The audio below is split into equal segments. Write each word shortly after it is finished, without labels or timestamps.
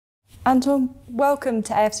Antoine, welcome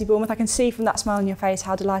to AFC Bournemouth. I can see from that smile on your face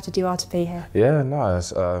how delighted you are to be here. Yeah, no,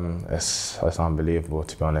 it's unbelievable,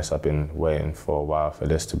 to be honest. I've been waiting for a while for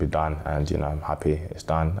this to be done, and I'm happy it's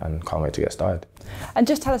done and can't wait to get started. And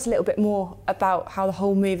just tell us a little bit more about how the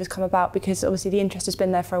whole move has come about, because obviously the interest has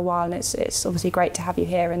been there for a while, and it's obviously great to have you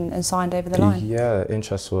here and signed over the line. Yeah,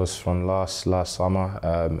 interest was from last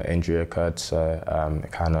summer. Injury occurred, so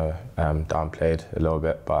it kind of downplayed a little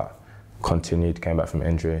bit, but continued, came back from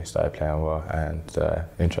injury, started playing well, and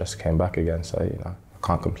interest came back again, so I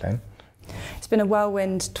can't complain. It's been a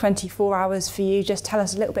whirlwind 24 hours for you. Just tell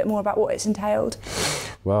us a little bit more about what it's entailed.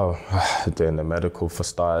 Well, doing the medical for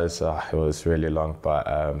starters, it was really long, but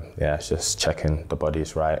yeah, it's just checking the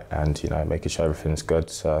body's right and making sure everything's good.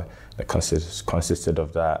 So it consisted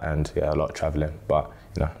of that, and yeah, a lot of travelling, but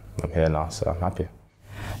I'm here now, so I'm happy.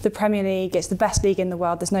 The Premier League, it's the best league in the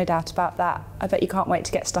world, there's no doubt about that. I bet you can't wait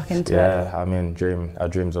to get stuck into it. Yeah, I mean, I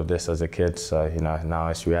dreamed of this as a kid, so now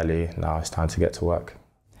it's reality, now it's time to get to work.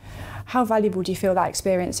 How valuable do you feel that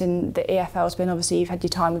experience in the EFL has been? Obviously you've had your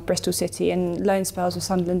time with Bristol City and loan spells with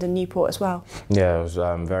Sunderland and Newport as well. Yeah, it was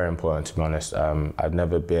very important, to be honest. I'd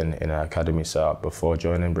never been in an academy setup before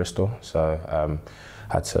joining Bristol, so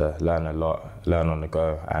had to learn a lot, learn on the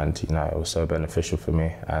go, and it was so beneficial for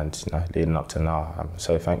me, and leading up to now, I'm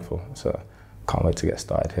so thankful. So can't wait to get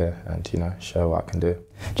started here and show what I can do.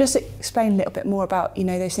 Just explain a little bit more about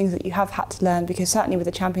those things that you have had to learn, because certainly with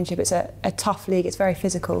the Championship it's a tough league, it's very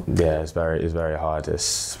physical. Yeah, it's very hard.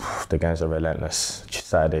 The games are relentless.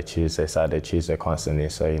 Saturday, Tuesday constantly,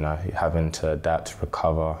 so you're having to adapt,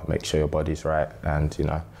 recover, make sure your body's right,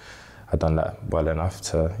 and I've done that well enough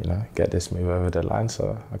to get this move over the line,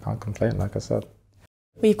 so I can't complain, like I said.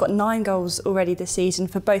 Well, you've got 9 goals already this season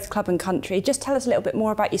for both club and country. Just tell us a little bit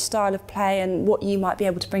more about your style of play and what you might be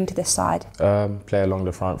able to bring to this side. Play along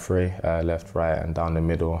the front three, left, right and down the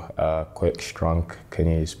middle. Quick, strong,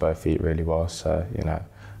 can use both feet really well. So,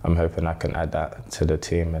 I'm hoping I can add that to the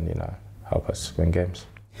team and, help us win games.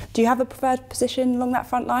 Do you have a preferred position along that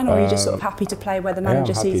front line, or are you just sort of happy to play where the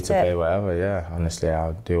manager sees fit? I'm happy to play wherever, yeah. Honestly,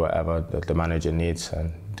 I'll do whatever the manager needs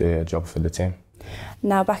and do a job for the team.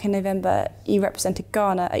 Now, back in November, you represented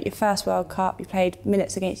Ghana at your first World Cup. You played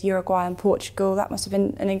minutes against Uruguay and Portugal. That must have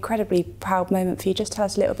been an incredibly proud moment for you. Just tell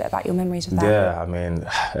us a little bit about your memories of that. Yeah, I mean,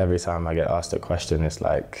 every time I get asked a question, it's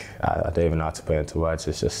like, I don't even know how to put it into words.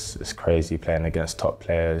 It's crazy playing against top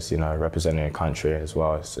players, representing a country as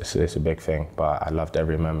well. It's a big thing, but I loved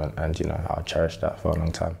every moment, and, I'll cherish that for a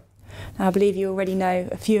long time. Now, I believe you already know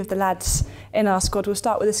a few of the lads in our squad. We'll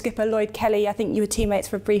start with the skipper, Lloyd Kelly. I think you were teammates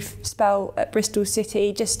for a brief spell at Bristol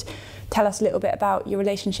City. Just tell us a little bit about your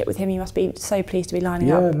relationship with him. You must be so pleased to be lining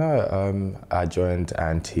up. Yeah, no, I joined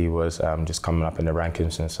and he was just coming up in the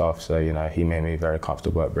rankings himself. So, he made me very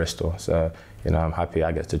comfortable at Bristol. So, I'm happy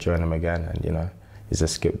I get to join him again. And, he's a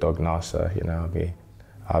skip dog now. So,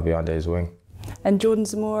 I'll be under his wing. And Jordan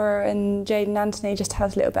Zamora and Jaden Anthony, just tell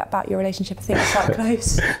us a little bit about your relationship. I think it's quite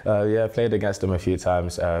close. Yeah, I played against them a few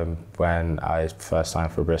times when I first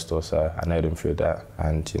signed for Bristol, so I know them through that,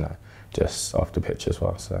 and just off the pitch as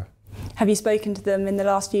well. So. Have you spoken to them in the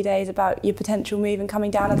last few days about your potential move and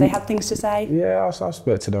coming down? Have they had things to say? Yeah, I've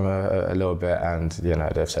spoken to them a little bit, and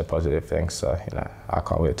they've said positive things. So I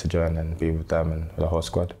can't wait to join and be with them and the whole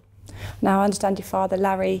squad. Now, I understand your father,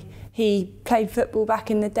 Larry, he played football back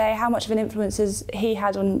in the day. How much of an influence has he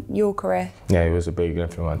had on your career? Yeah, he was a big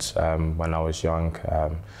influence when I was young.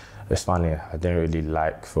 It's funny, I didn't really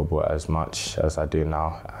like football as much as I do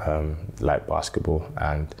now, like basketball.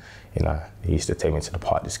 And, he used to take me to the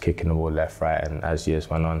park, just kicking the ball left, right. And as years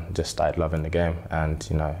went on, just started loving the game. And,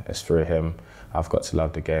 it's through him, I've got to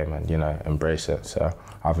love the game and, embrace it. So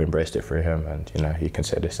I've embraced it through him, and, he can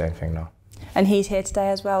say the same thing now. And he's here today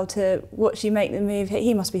as well to watch you make the move.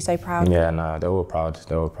 He must be so proud. Yeah, no, they're all proud.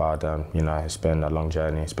 They're all proud. It's been a long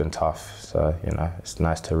journey. It's been tough. So, it's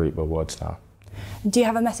nice to reap rewards now. Do you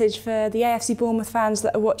have a message for the AFC Bournemouth fans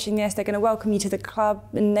that are watching this? They're going to welcome you to the club,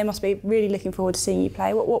 and they must be really looking forward to seeing you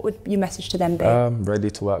play. What would your message to them be? Ready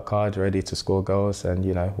to work hard, ready to score goals, and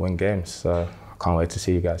win games. So I can't wait to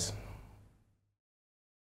see you guys.